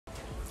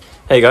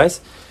Hey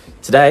guys,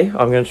 today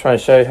I'm going to try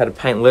and show you how to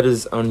paint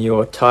letters on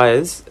your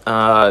tyres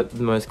the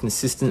most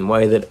consistent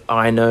way that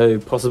I know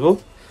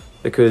possible,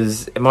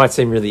 because it might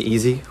seem really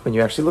easy when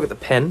you actually look at the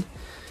pen.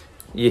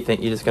 You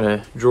think you're just going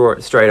to draw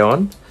it straight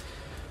on,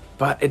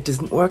 but it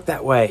doesn't work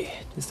that way.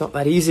 It's not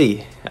that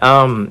easy.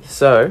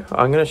 So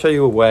I'm going to show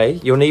you a way.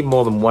 You'll need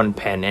more than one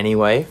pen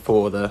anyway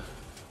for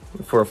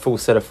a full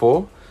set of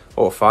 4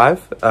 or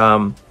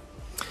 5.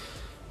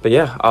 But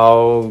yeah,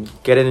 I'll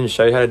get in and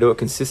show you how to do it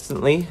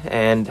consistently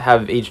and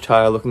have each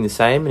tyre looking the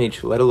same and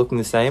each letter looking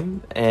the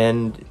same.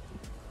 And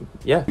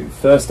yeah,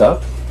 first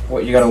up,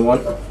 what you're going to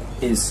want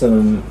is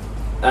some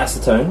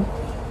acetone.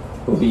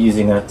 We'll be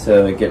using that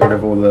to get rid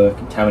of all the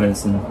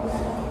contaminants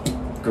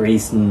and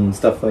grease and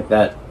stuff like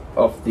that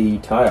off the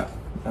tyre.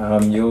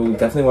 You'll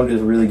definitely want to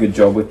do a really good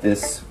job with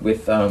this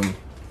with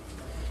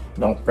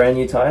not brand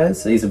new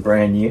tyres. These are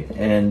brand new,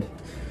 and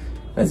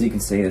as you can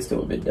see, they're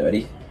still a bit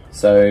dirty.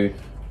 So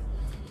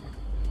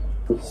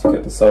just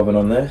get the solvent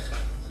on there,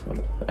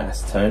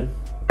 acetone.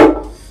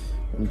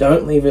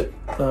 Don't leave it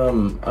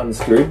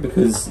unscrewed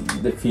because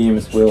the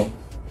fumes will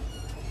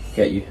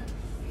get you.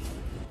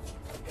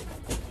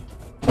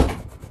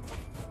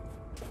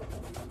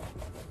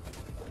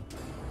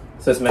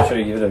 So just make sure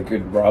you give it a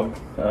good rub,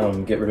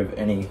 get rid of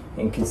any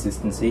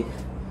inconsistency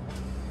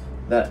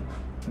that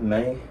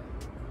may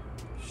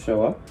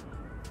show up.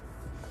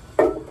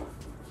 I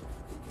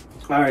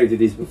already did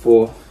these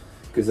before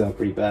because they were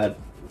pretty bad.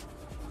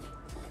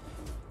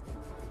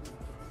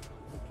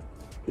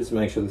 Just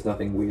make sure there's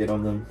nothing weird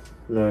on them,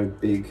 no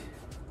big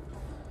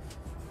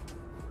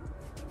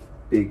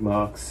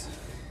marks.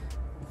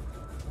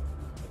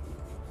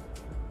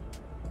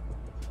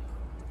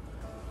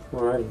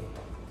 Alrighty.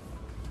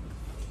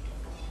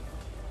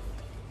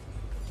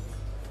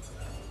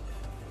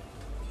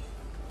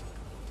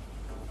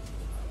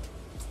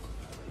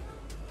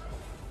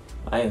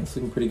 It's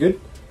looking pretty good.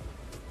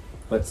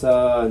 Let's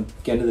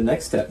get into the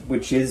next step,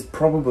 which is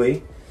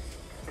probably...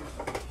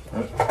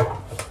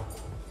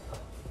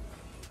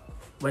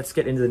 Let's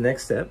get into the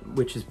next step,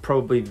 which is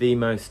probably the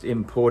most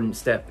important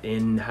step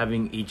in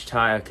having each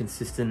tyre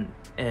consistent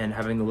and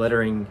having the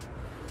lettering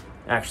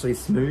actually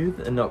smooth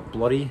and not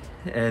bloody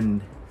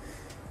and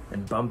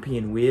bumpy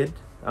and weird.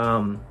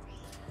 I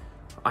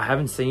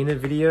haven't seen a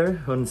video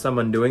on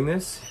someone doing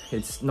this.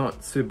 It's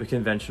not super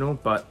conventional,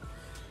 but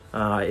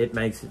it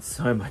makes it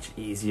so much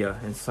easier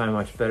and so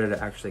much better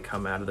to actually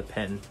come out of the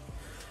pen.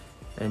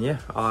 And yeah,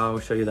 I'll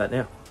show you that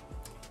now.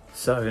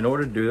 So in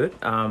order to do it,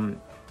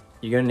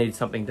 you're going to need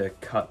something to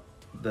cut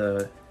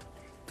the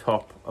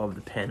top of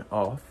the pen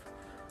off.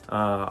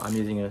 I'm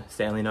using a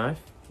Stanley knife,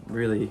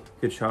 really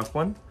good sharp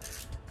one.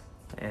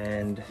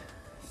 And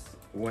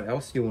what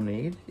else you'll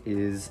need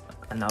is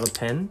another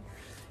pen.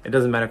 It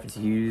doesn't matter if it's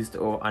used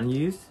or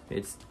unused,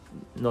 it's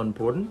not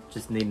important,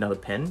 just need another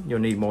pen. You'll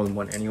need more than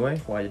one anyway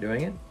while you're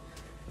doing it.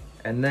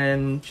 And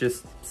then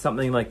just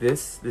something like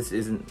this. This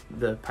isn't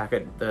the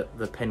packet that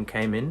the pen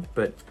came in,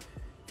 but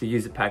if you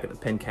use the packet the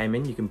pen came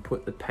in, you can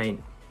put the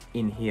paint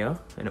in here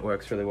and it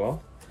works really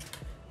well.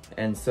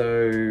 And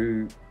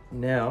so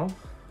now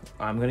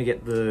I'm going to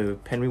get the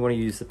pen we want to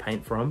use the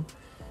paint from,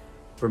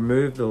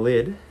 remove the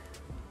lid,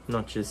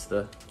 not just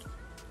the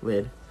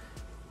lid,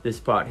 this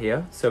part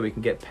here, so we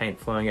can get paint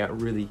flowing out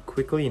really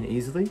quickly and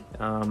easily.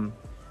 And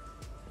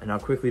I'll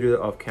quickly do that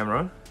off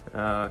camera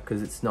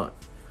because it's not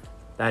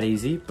that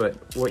easy.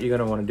 But what you're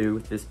going to want to do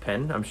with this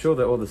pen, I'm sure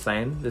they're all the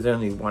same, there's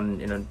only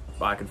one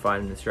I could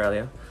find in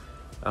Australia,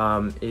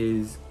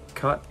 is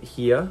cut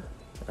here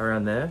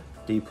around there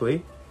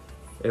deeply.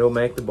 It'll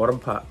make the bottom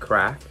part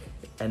crack,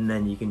 and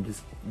then you can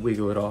just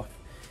wiggle it off,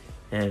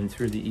 and it's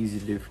really easy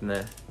to do from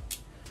there.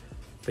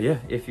 But yeah,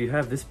 if you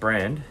have this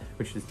brand,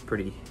 which is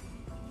pretty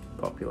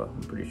popular,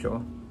 I'm pretty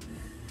sure,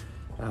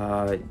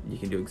 you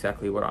can do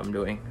exactly what I'm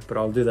doing, but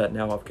I'll do that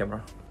now off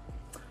camera.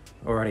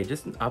 Alrighty,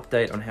 just an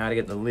update on how to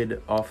get the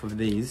lid off of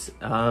these.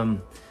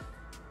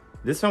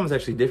 This one was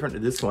actually different to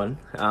this one,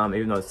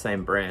 even though it's the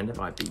same brand, it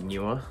might be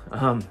newer.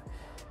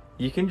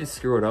 You can just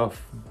screw it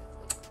off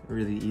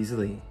really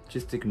easily.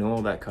 Just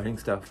ignore that cutting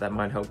stuff. That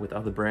might help with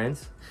other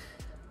brands,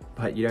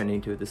 but you don't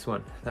need to with this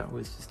one. That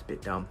was just a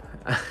bit dumb.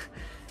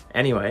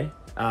 Anyway,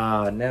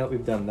 now that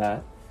we've done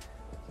that,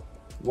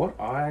 what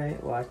I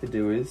like to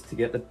do is to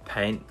get the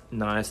paint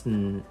nice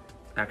and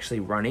actually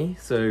runny.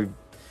 So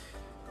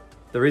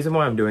the reason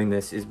why I'm doing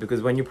this is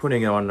because when you're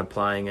putting it on and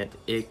applying it,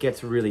 it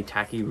gets really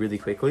tacky really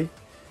quickly.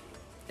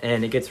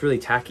 And it gets really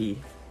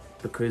tacky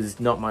because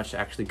not much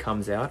actually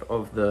comes out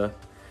of the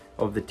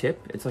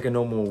tip. It's like a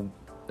normal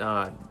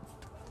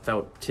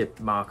felt tip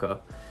marker,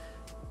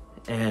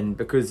 and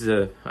because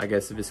I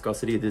guess the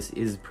viscosity of this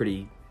is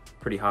pretty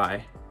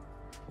high,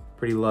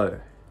 pretty low,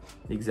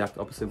 the exact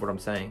opposite of what I'm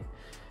saying.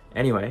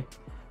 Anyway,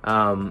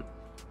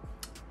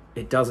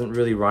 it doesn't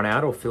really run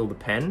out or fill the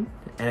pen,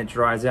 and it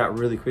dries out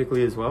really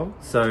quickly as well.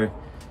 So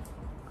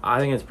I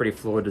think it's pretty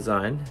flawed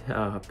design,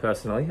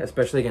 personally,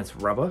 especially against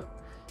rubber.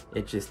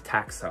 It just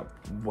tacks up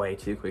way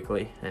too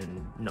quickly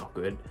and not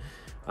good.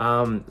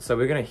 So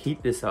we're gonna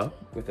heat this up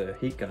with a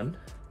heat gun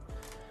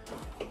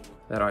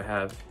that I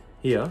have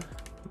here.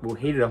 We'll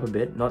heat it up a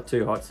bit, not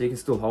too hot, so you can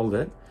still hold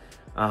it.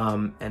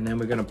 And then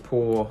we're gonna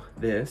pour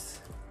this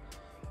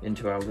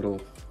into our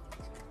little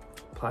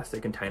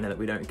plastic container that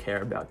we don't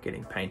care about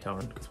getting paint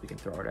on because we can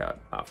throw it out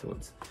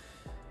afterwards.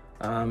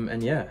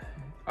 And yeah,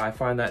 I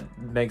find that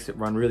makes it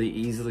run really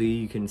easily.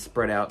 You can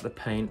spread out the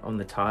paint on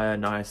the tire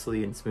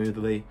nicely and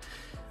smoothly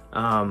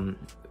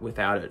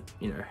without it,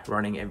 you know,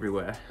 running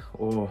everywhere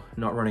or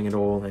not running at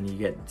all, and you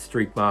get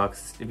streak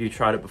marks. If you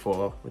tried it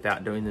before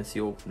without doing this,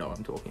 you'll know what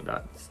I'm talking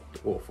about. It's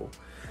awful.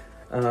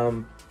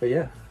 But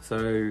yeah, so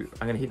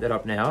I'm gonna heat that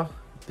up now,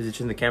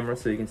 position the camera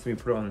so you can see me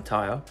put it on the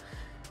tire,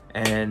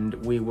 and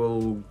we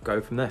will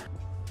go from there.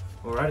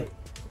 Alrighty,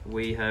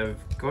 we have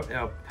got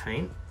our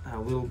paint, a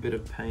little bit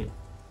of paint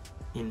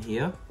in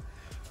here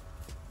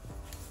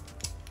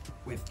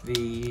with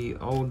the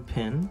old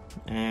pen,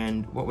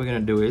 and what we're going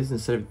to do is,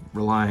 instead of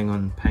relying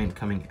on paint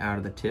coming out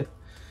of the tip,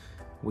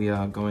 we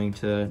are going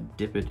to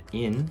dip it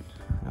in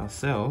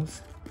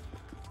ourselves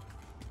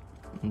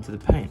into the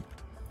paint.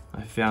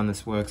 I found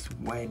this works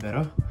way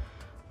better,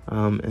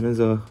 and is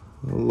a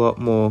lot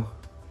more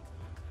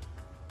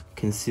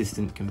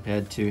consistent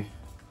compared to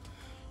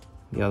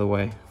the other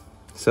way.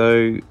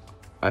 So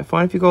I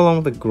find if you go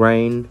along with the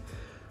grain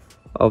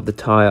of the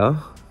tire,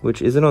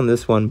 which isn't on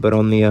this one but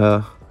on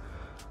the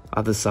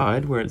other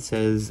side where it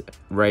says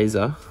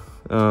razor,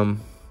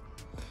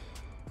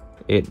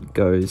 it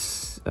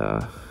goes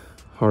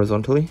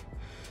horizontally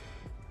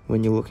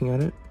when you're looking at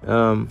it,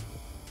 and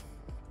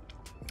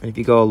if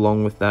you go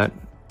along with that,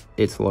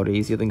 it's a lot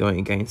easier than going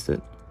against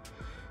it.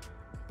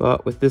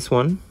 But with this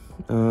one,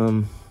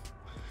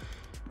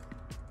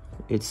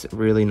 it's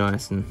really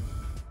nice and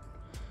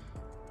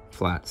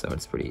flat, so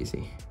it's pretty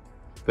easy.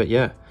 But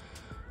yeah,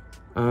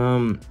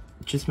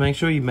 just make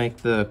sure you make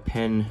the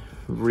pen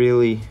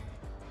really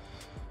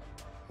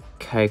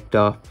caked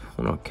up,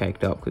 well, not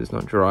caked up because it's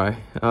not dry,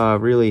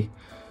 really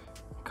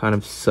kind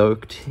of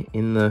soaked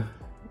in the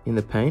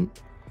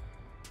paint,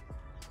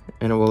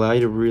 and it will allow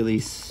you to really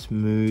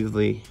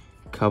smoothly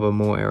cover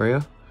more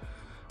area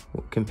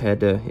compared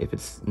to if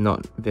it's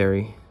not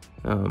very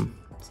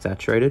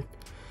saturated.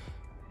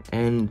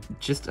 And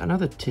just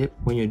another tip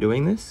when you're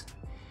doing this,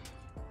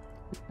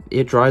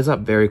 it dries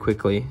up very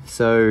quickly,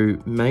 so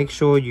make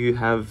sure you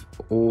have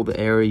all the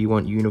area you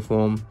want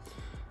uniform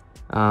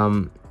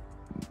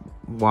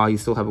while you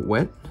still have it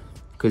wet,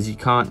 because you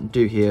can't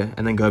do here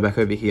and then go back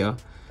over here.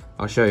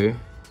 I'll show you,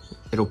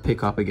 it'll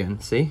pick up again.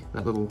 See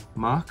that little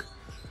mark?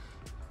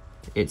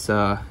 It's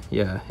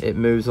yeah, it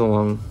moves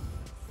along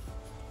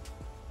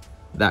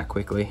that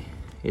quickly.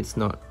 It's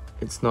not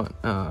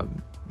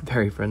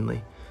very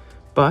friendly,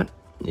 but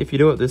if you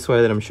do it this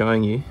way that I'm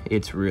showing you,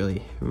 it's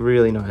really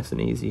nice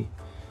and easy.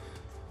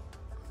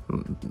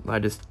 I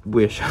just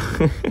wish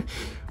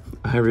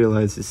I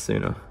realized this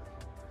sooner.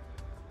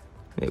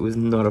 It was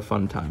not a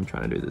fun time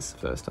trying to do this the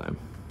first time.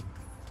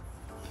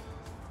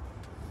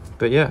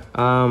 But yeah,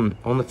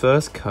 on the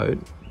first coat,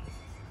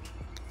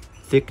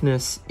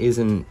 thickness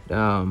isn't,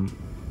 or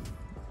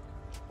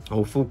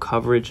full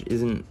coverage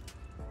isn't,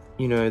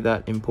 you know,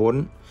 that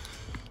important.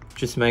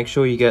 Just make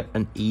sure you get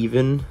an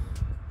even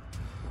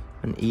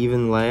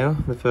layer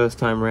the first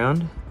time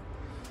round,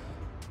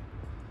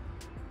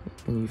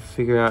 and you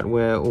figure out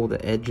where all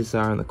the edges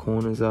are and the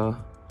corners are,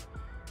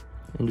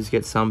 and just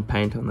get some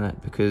paint on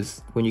that,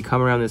 because when you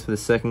come around this for the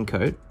second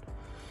coat,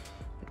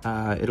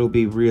 it'll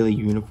be really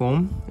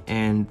uniform,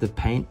 and the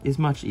paint is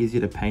much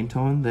easier to paint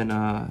on than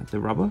the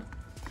rubber,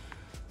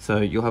 so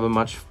you'll have a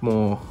much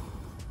more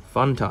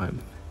fun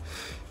time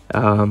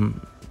the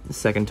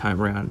second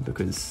time around,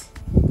 because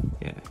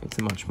yeah, it's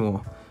a much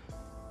more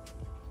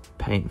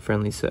paint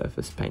friendly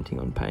surface, painting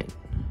on paint.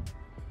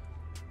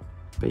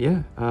 But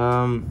yeah,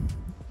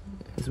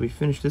 as we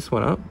finish this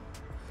one up,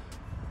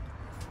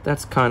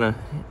 that's kind of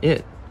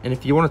it. And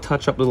if you want to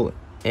touch up little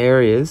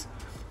areas,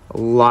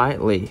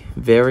 lightly,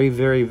 very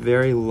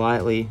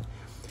lightly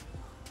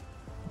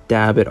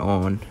dab it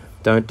on.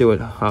 Don't do it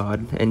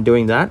hard. And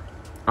doing that,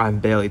 I'm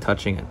barely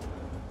touching it.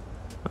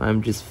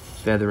 I'm just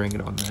feathering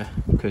it on there,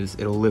 because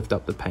it'll lift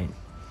up the paint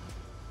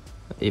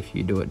if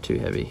you do it too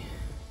heavy.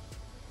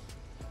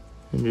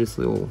 And just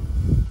little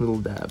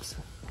dabs.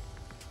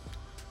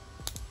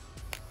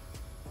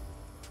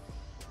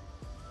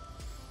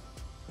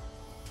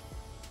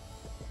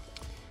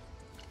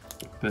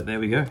 But there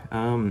we go.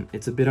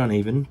 It's a bit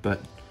uneven,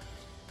 but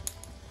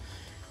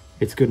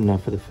it's good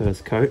enough for the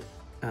first coat.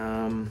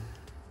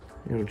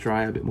 It'll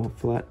dry a bit more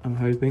flat, I'm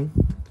hoping.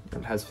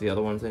 It has for the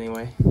other ones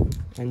anyway.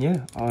 And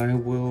yeah, I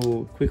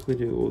will quickly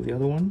do all the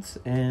other ones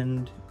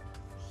and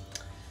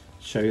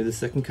show you the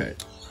second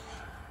coat.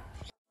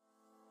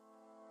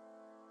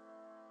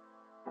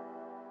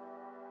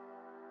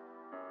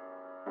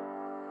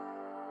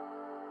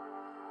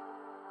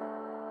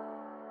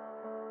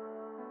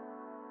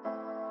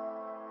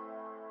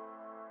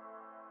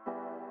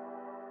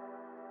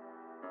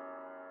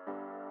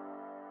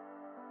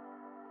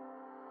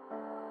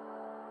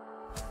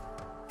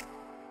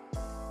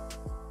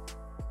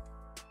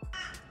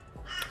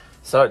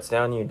 So it's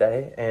now a new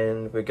day,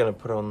 and we're going to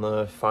put on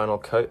the final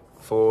coat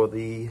for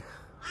the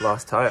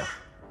last tyre.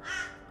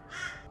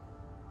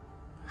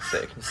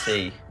 So you can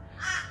see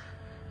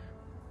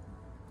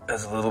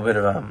there's a little bit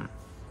of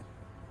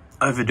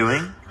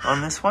overdoing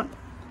on this one.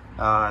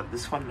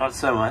 This one not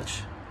so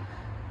much,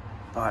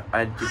 but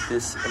I did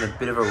this in a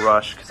bit of a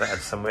rush because I had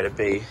somewhere to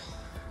be.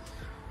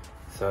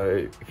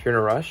 So if you're in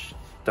a rush,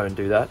 don't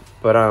do that.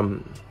 But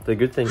the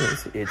good thing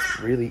is it's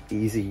really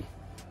easy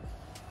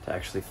to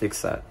actually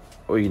fix that.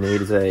 All you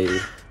need is a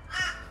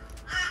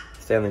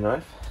Stanley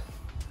knife.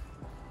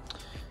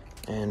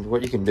 And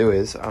what you can do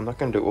is, I'm not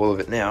going to do all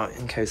of it now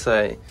in case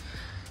I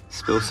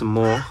spill some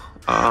more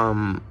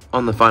on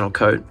the final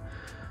coat,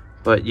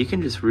 but you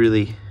can just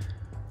really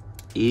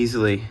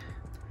easily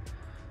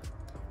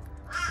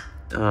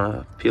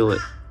peel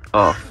it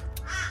off.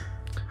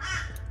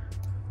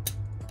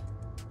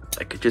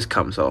 Like, it just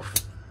comes off.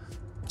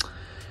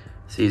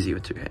 It's easy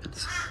with two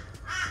hands.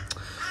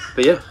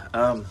 But yeah,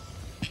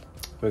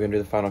 we're gonna do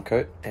the final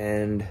coat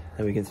and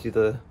then we can see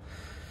the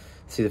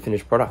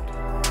finished product.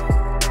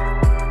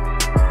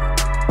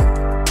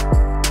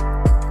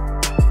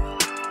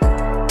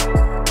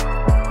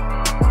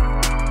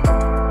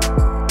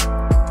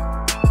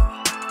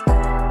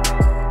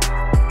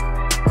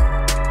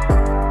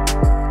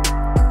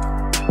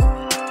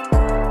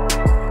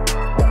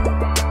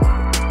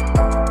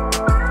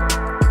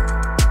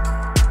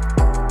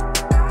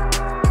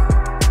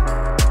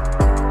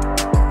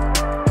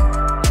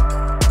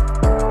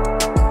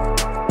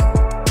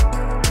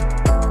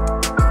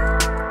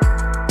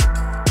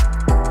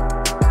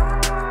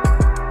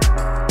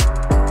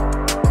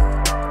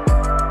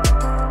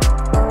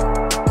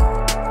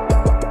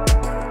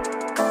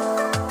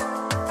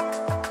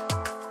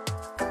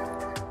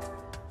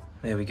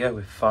 There we go,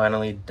 we're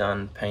finally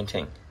done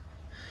painting.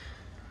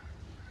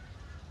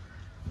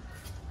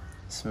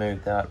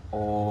 Smoothed out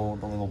all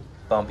the little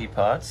bumpy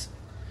parts.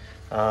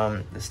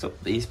 There's still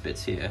these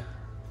bits here,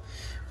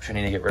 which I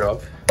need to get rid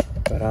of.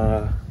 But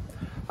I'm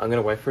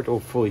gonna wait for it to all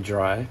fully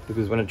dry,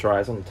 because when it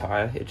dries on the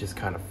tyre, it just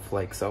kind of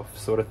flakes off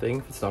sort of thing.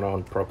 If it's not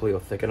on properly or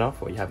thick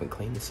enough, or you haven't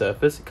cleaned the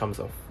surface, it comes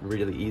off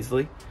really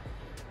easily.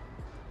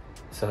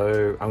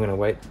 So I'm gonna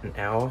wait an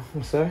hour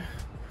or so.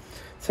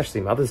 It's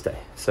actually Mother's Day,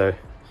 so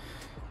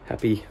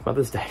happy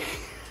Mother's Day.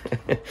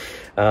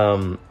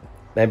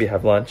 Maybe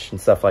have lunch and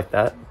stuff like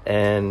that,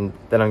 and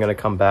then I'm gonna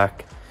come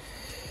back,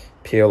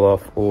 peel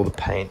off all the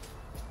paint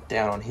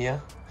down on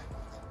here,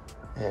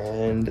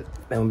 and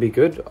then we'll be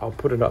good. I'll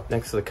put it up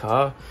next to the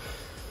car,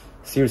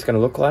 see what it's gonna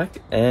look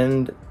like,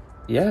 and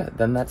yeah,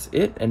 then that's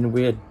it, and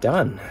we're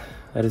done.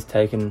 That has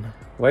taken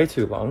way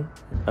too long,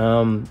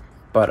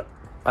 but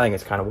I think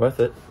it's kind of worth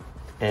it,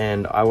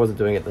 and I wasn't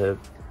doing it the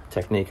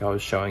technique I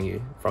was showing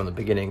you from the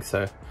beginning,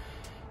 so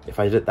if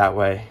I did it that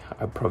way,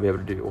 I'd probably be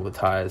able to do all the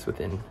tyres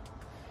within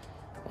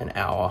an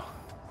hour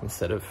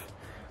instead of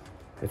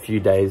a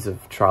few days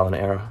of trial and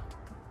error.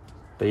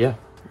 But yeah,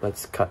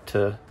 let's cut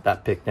to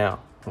that pic now,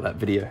 or that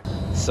video.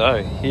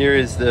 So here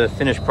is the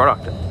finished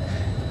product.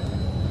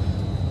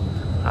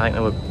 I think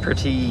they look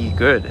pretty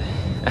good.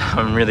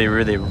 I'm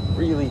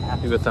really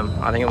happy with them.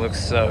 I think it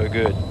looks so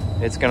good.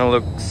 It's gonna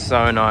look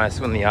so nice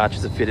when the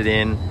arches are fitted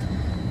in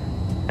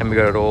and we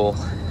got it all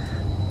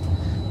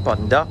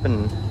buttoned up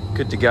and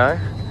good to go.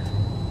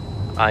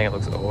 I think it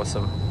looks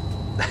awesome.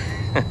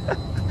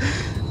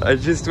 I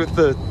just, with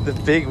the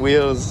big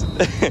wheels,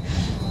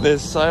 they're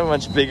so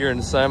much bigger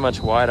and so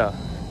much wider.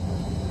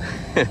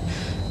 It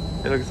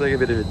looks like a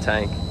bit of a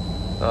tank.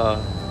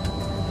 Nah,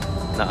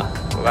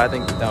 well, I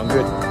think that I'm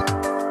good.